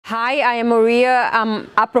Hi, I am Maria.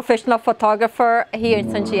 I'm a professional photographer here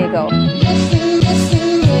in San Diego.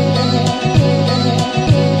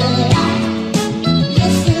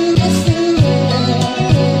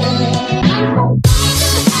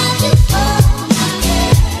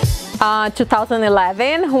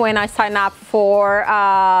 2011, when I signed up for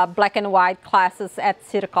black and white classes at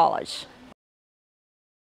City College.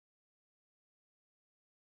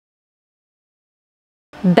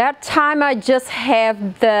 That time I just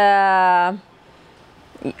have the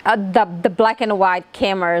black and white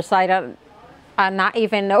cameras. I not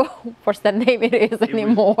even know what's the name it is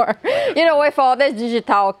anymore. You know, with all this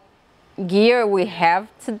digital gear we have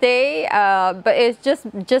today, but it's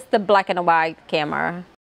just the black and white camera.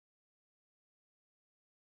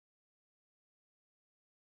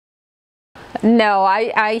 No,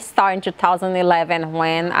 I started in 2011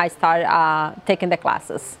 when I started taking the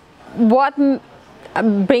classes. What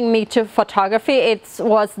bring me to photography? It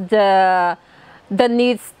was the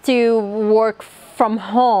needs to work from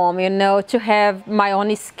home, you know, to have my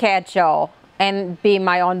own schedule and be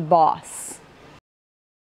my own boss.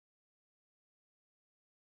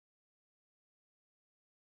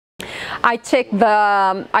 I take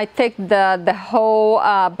the whole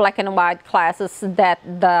black and white classes, that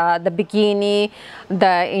the beginning,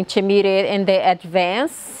 the intermediate, and the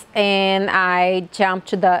advanced, and I jump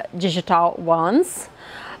to the digital ones,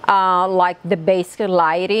 like the basic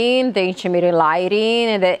lighting, the intermediate lighting,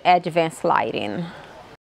 and the advanced lighting.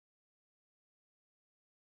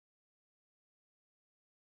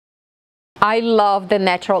 I love the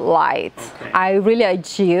natural light. Okay. I really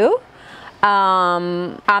do.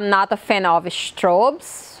 I'm not a fan of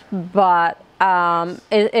strobes, but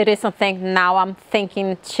it is something now I'm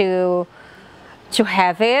thinking to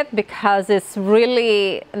have it, because it's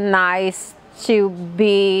really nice to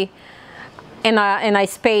be in a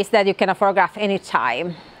space that you can photograph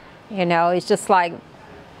anytime. You know, it's just like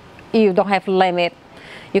you don't have limit.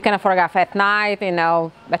 You can photograph at night, you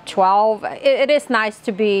know, at 12. It is nice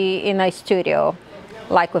to be in a studio,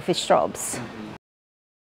 like with strobes.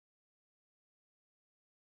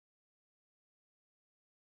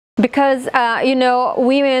 Because you know,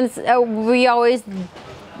 women's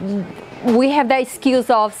we have that excuse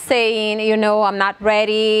of saying, you know, I'm not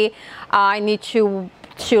ready, I need to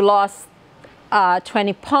lose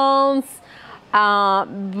 20 pounds,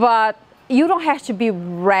 but you don't have to be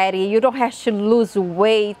ready, you don't have to lose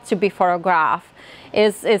weight to be photographed.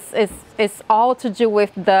 It's all to do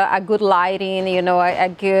with a good lighting, you know, a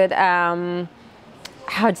good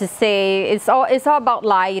how to say, it's all about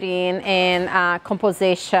lighting and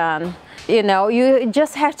composition. You know, you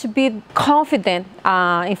just have to be confident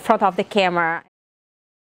in front of the camera.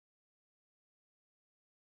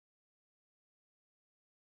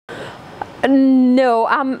 No,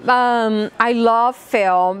 I love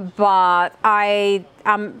film, but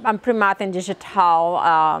I'm pretty much in digital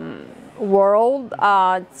world.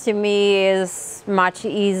 To me is much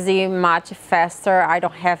easy, much faster. I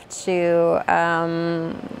don't have to,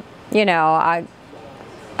 you know, I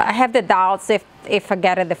have the doubts if I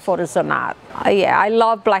get the photos or not. Yeah, I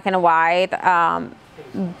love black and white,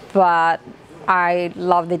 but I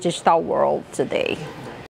love the digital world today.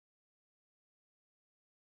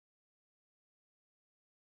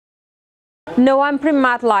 No, I'm pretty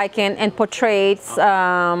much like in portraits,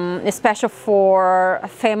 especially for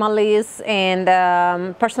families, and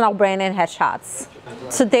personal brand and headshots.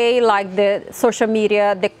 Today, like the social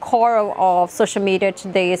media, the core of social media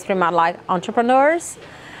today is pretty much like entrepreneurs,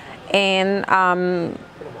 and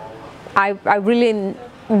I really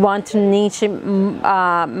want to niche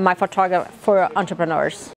my photography for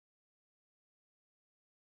entrepreneurs.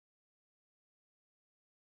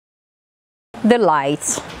 The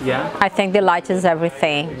light. Yeah? I think the light is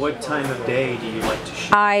everything. What time of day do you like to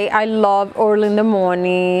shoot? I love early in the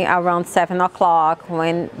morning, around 7 o'clock,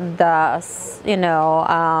 when the, you know,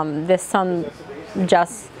 the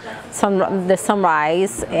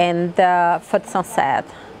sunrise and for the sunset.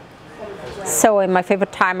 So my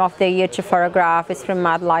favorite time of the year to photograph is pretty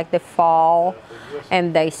much like the fall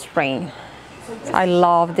and the spring. I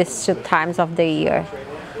love these two times of the year.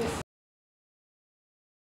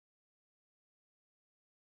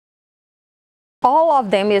 All of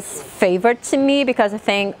them is favorite to me, because I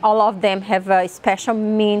think all of them have a special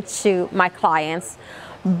meaning to my clients.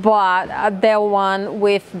 But the one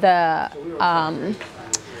with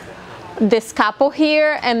this couple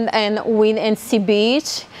here and Wind and Sea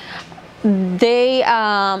Beach, they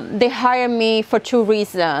hired me for two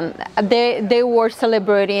reasons. They were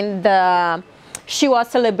celebrating she was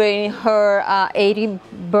celebrating her 80th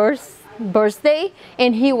birthday,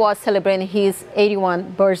 and he was celebrating his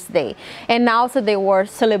 81st birthday. And also they were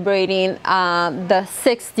celebrating the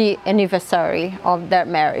 60th anniversary of their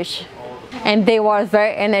marriage. And they were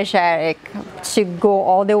very energetic to go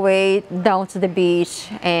all the way down to the beach,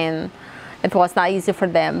 and it was not easy for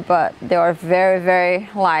them, but they were very, very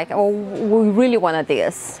like, oh, we really wanted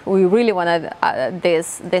this. We really wanted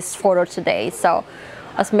this photo today. So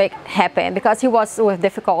let's make it happen, because he was with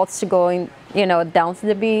difficulty going, you know, down to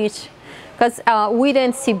the beach. Because we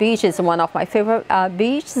didn't see beach is one of my favorite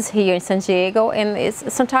beaches here in San Diego, and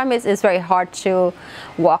sometimes it's very hard to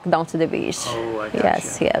walk down to the beach. Oh, I gotcha.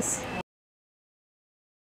 Yes, yes.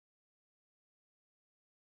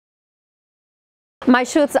 My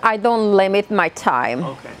shoots, I don't limit my time.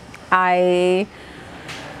 Okay.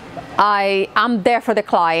 I'm there for the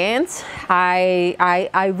client.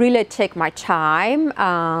 I really take my time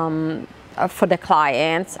for the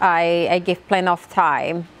client. I give plenty of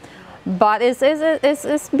time, but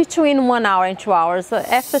it's between 1 hour and 2 hours.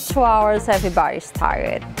 After 2 hours, everybody's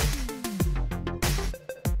tired.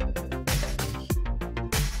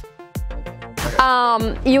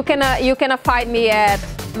 You can find me at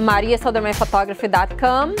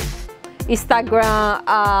mariasodermanphotography.com, Instagram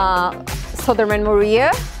Soderman Maria,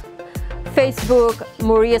 Facebook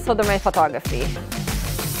Maria Soderman Photography.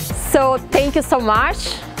 So thank you so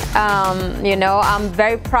much. You know, I'm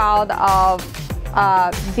very proud of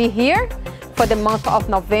be here for the month of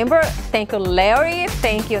November. Thank you, Larry.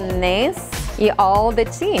 Thank you, Nance, and all the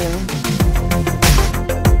team.